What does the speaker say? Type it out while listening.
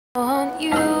want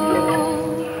you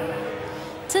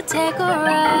to take a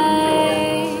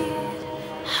ride.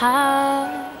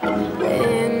 Hop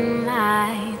in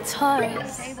my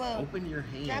Taurus. Open your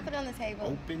hands. Drop it on the table.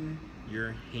 Open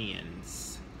your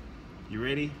hands. You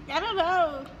ready? I don't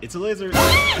know. It's a lizard.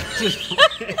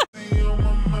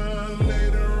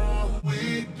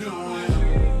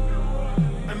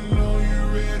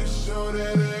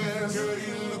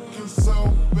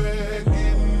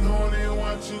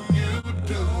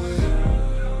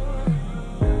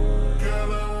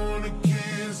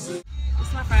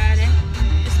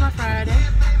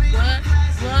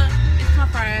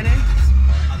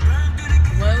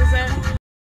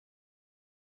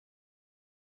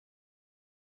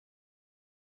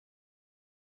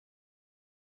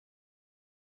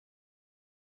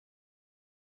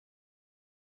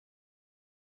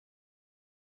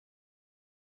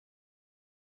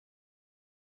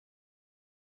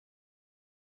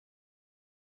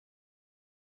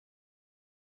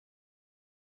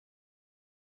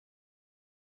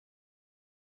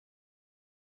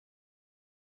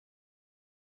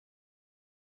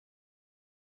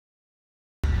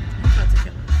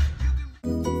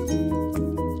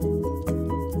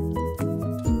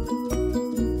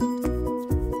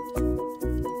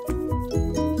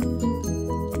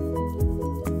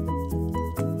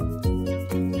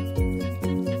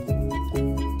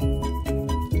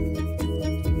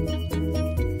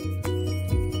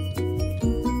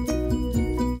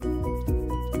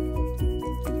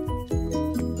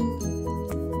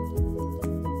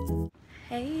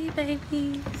 Hey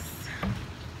babies,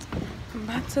 I'm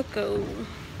about to go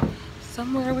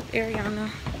somewhere with Ariana.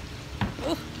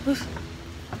 Oof.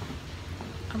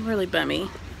 I'm really bummy.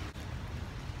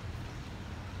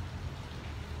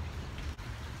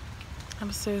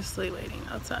 I'm seriously waiting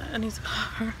outside. I need to call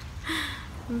her.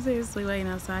 I'm seriously waiting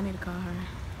outside. I need to call her.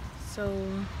 So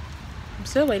I'm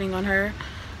still waiting on her.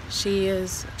 She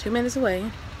is 2 minutes away.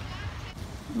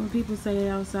 When people say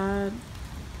they're outside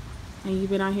and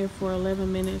you've been out here for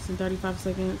 11 minutes and 35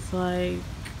 seconds, like,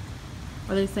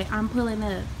 or they say, I'm pulling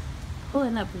up.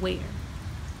 Pulling up where?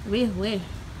 Where?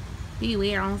 Be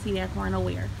where? I don't see that car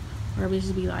nowhere. Or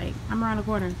bitches be like, I'm around the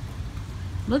corner.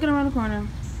 Looking around the corner.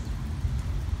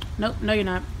 Nope, no you're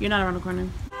not. You're not around the corner.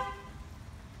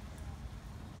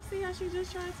 See how she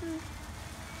just tried to?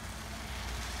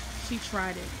 She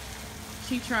tried it.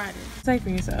 She tried it. Say for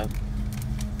yourself.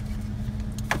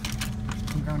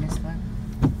 I'm going this way.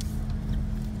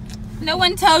 No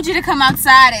one told you to come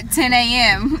outside at 10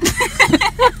 a.m.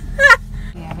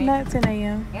 Yeah, Not 10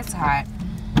 a.m. It's hot.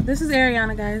 This is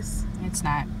Ariana, guys. It's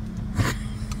not.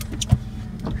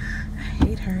 I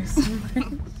hate her so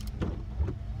much.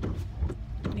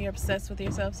 You're obsessed with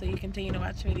yourself, so you continue to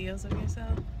watch videos of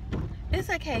yourself. It's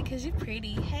okay, because you're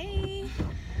pretty. Hey.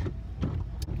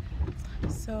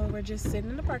 So we're just sitting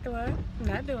in the parking lot,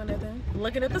 not doing nothing,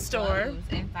 looking at the store.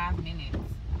 In 5 minutes.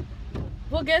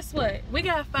 Well, guess what? We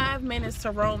got 5 minutes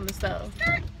to roam the store.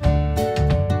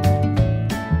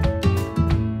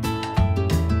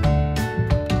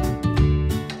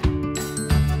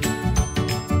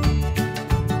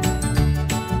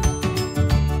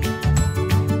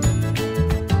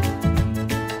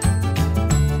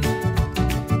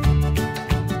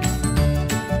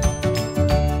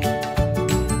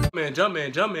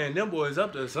 Jump man, them boys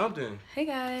up to something. Hey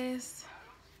guys,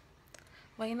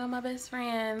 waiting on my best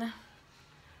friend.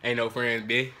 Ain't no friends,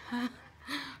 B.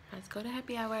 Let's go to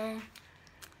happy hour.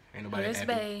 Ain't nobody Where's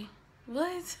happy. Bay?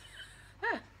 What?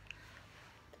 Ah,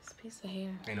 this piece of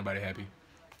hair. Ain't nobody happy.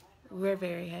 We're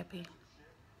very happy.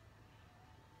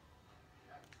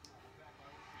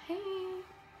 Hey.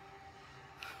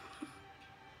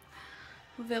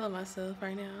 I'm feeling myself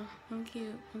right now. I'm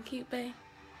cute. I'm cute, Bay.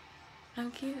 I'm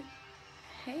cute.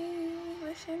 Hey,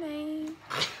 what's your name?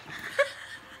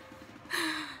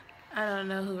 I don't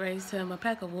know who raised him. A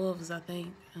pack of wolves, I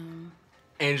think.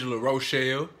 Angela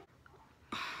Rochelle.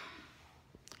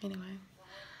 Anyway,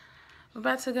 we're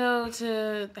about to go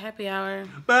to the happy hour.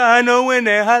 But I know when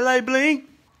that highlight blink,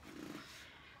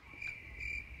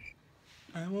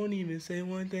 I won't even say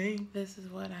one thing. This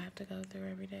is what I have to go through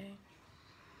every day.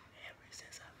 Ever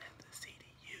since I left the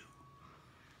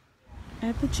CDU.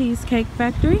 At the Cheesecake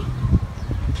Factory.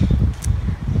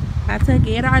 About to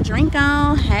get our drink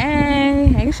on.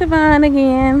 Hey Siobhan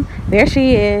again. There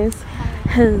she is.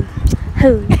 Who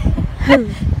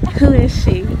is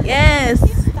she? Yes.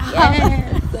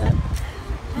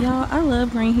 Y'all, I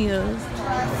love Green Hills.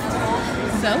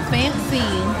 So fancy.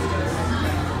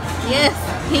 Yes,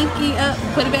 pinky up,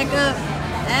 put it back up.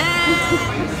 Ah.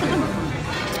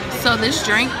 So this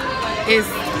drink is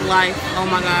life. Oh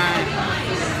my god.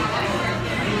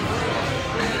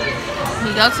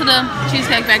 We go to the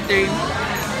Cheesecake Factory.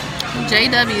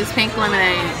 JW's pink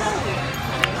lemonade.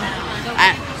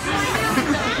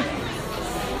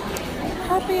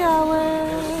 Happy hour.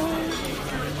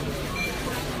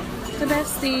 The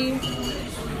bestie.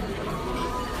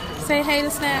 Say hey to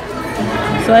Snap.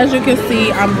 So as you can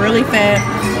see, I'm really fat.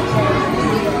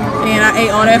 And I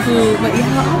ate all that food. But y'all,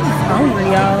 I was hungry,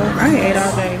 y'all. I ate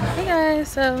all day. Hey guys,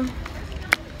 so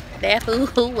that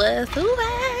food was too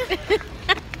bad.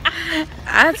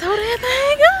 I told that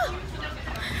thing up.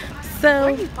 So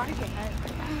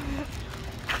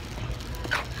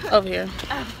over here.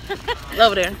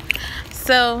 Over there.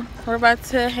 So we're about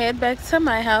to head back to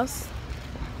my house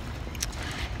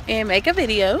and make a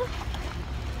video.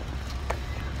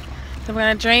 So we're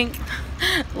gonna drink,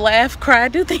 laugh, cry,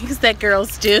 do things that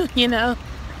girls do, you know.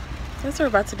 That's what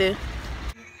we're about to do.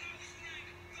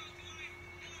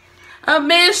 A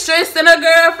mistress and a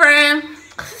girlfriend.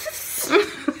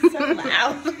 So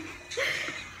loud.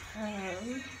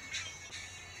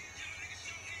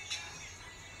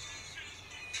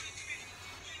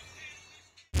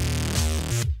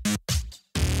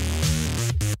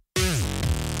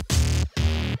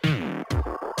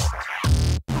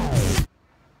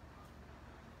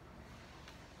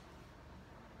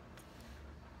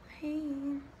 Hey.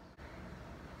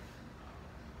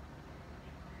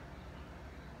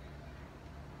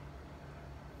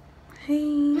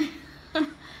 Hey.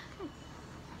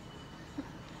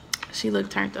 She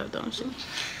look turned up, don't she?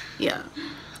 Yeah.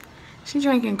 She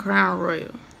drinking Crown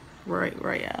Royal.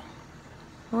 Royal.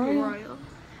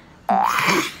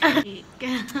 I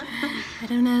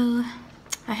don't know.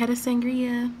 I had a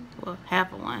sangria. Well,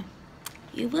 half of one.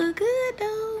 You look good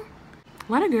though.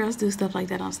 Why do girls do stuff like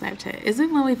that on Snapchat? Is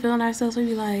it when we film ourselves we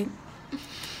be like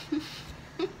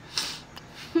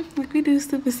we do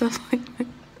stupid stuff like that?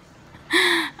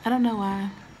 I don't know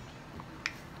why.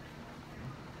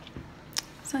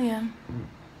 So yeah,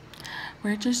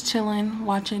 we're just chilling,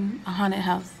 watching a haunted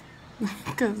house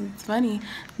because it's funny.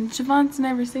 And Siobhan's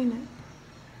never seen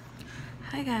it.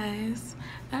 Hi guys,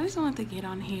 I just wanted to get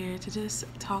on here to just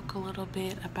talk a little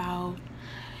bit about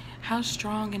how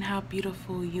strong and how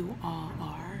beautiful you all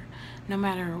are. No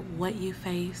matter what you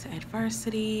face,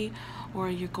 adversity, or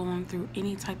you're going through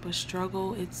any type of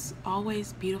struggle, it's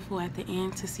always beautiful at the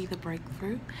end to see the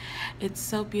breakthrough. It's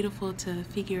so beautiful to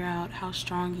figure out how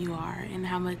strong you are and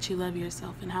how much you love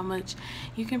yourself and how much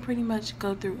you can pretty much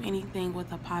go through anything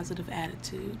with a positive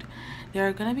attitude. There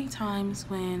are gonna be times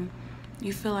when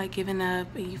you feel like giving up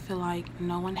and you feel like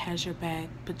no one has your back,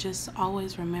 but just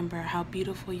always remember how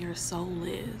beautiful your soul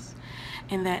is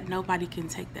and that nobody can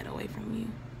take that away from you.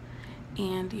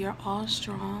 And you're all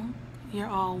strong, you're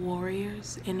all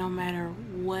warriors, and no matter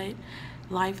what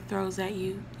life throws at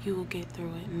you, you will get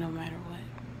through it no matter what.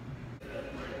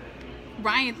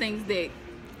 Ryan thinks that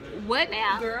what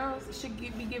now? Girls should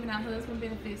be giving out husband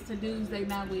benefits to dudes they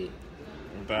not with.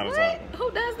 What?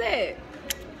 Who does that?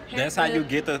 That's how you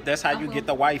get the. That's how you get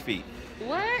the wifey.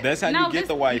 What? That's how you get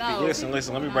the wifey. No. Listen. Let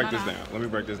me break this down. Let me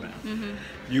break this down.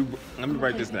 Let me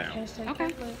break this down.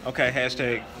 Okay. Okay.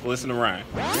 Hashtag listen to Ryan.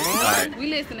 All right. We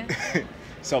listening.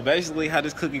 So basically, how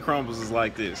this cookie crumbles is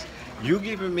like this: you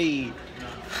giving me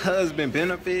husband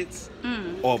benefits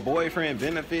or boyfriend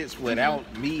benefits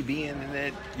without me being in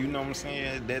that, you know what I'm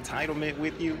saying, that entitlement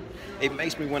with you. It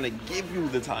makes me want to give you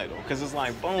the title because it's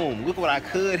like, boom, look what I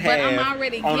could have But I'm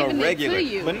already on giving a regular. it to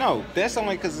you. But no, that's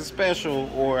only because it's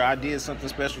special or I did something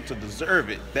special to deserve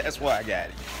it. That's why I got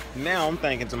it. Now I'm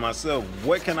thinking to myself,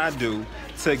 what can I do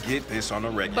to get this on a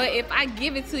regular? But if I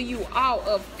give it to you all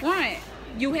up front,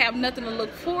 you have nothing to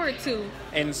look forward to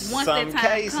in once some that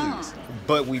time cases. comes.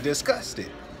 But we discussed it.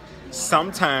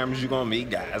 Sometimes you're gonna meet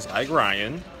guys like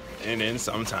Ryan, and then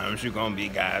sometimes you're gonna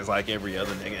meet guys like every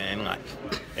other nigga in life,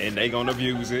 and they gonna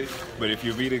abuse it. But if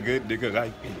you be the good nigga,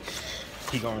 like,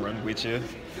 he gonna run with you.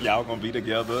 Y'all gonna be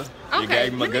together. You Okay,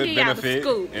 gave him a let me good give y'all the benefit,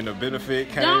 scoop. and the benefit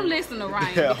came. Don't listen to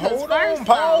Ryan. Yeah, because hold on, first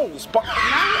pause. off, no, we're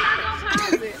not gonna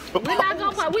pause it. We're not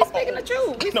gonna pause. We speaking the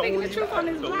truth. We speaking the truth on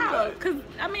this vlog. Cause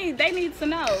I mean, they need to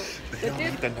know. They don't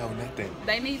need to know nothing.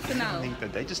 They need to know.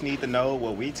 They just need to know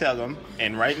what we tell them.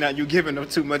 And right now, you're giving them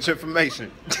too much information.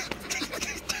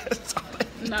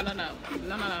 No.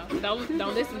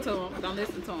 Don't listen to him. Don't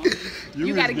listen to him.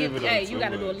 You gotta give. Hey, you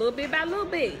gotta do a little bit by little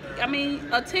bit. I mean,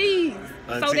 a tease,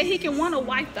 so that he can want to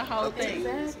wipe the whole thing.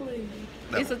 Exactly.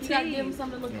 It's a tease. You gotta give him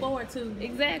something to look forward to.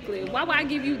 Exactly. Why would I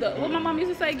give you the? What my mom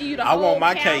used to say, give you the. I whole want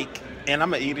my cow. cake, and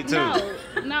I'm gonna eat it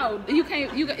too. No, you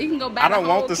can't. You can go back. I don't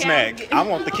want the snack. I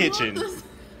want the kitchen.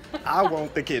 I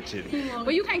want the kitchen.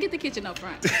 But you can't get the kitchen up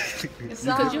front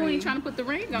because you ain't trying to put the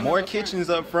ring on. More up front. kitchens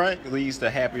up front leads to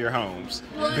happier homes.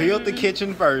 Build the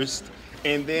kitchen first,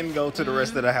 and then go to the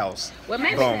rest of the house. Well,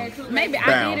 maybe Boom. maybe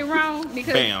Bam. I did it wrong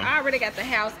because Bam. I already got the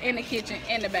house and the kitchen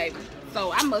and the baby.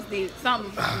 So I must did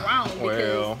something wrong because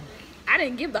Well, I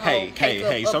didn't give the whole cake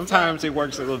hey. up Sometimes front. it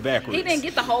works a little backwards. He didn't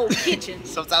get the whole kitchen.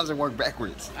 Sometimes it works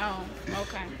backwards. Oh,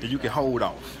 okay. And you can hold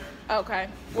off. Okay.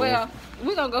 Well,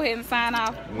 we're gonna go ahead and sign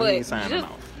off. We ain't signing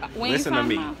off. Listen to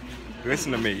me. Off?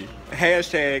 Listen to me.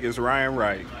 Hashtag is Ryan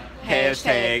right.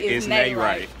 Hashtag is Nay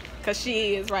right. Cause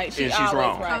she is right. And she's always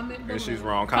wrong. right. And she's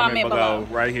wrong. Comment below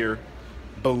right here.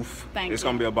 Booth. Thank It's you.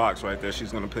 gonna be a box right there.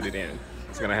 She's gonna put it in.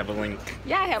 It's gonna have a link.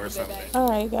 Y'all have or a good something. day.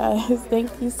 Alright guys, thank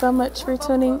you so much for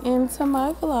tuning into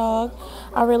my vlog.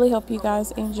 I really hope you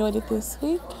guys enjoyed it this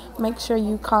week. Make sure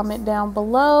you comment down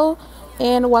below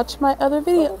and watch my other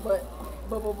video.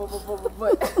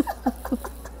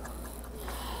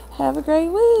 Have a great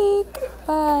week.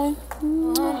 Bye.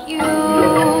 You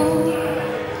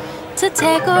to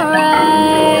take a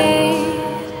ride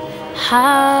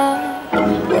hop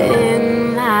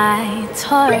in my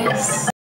Taurus.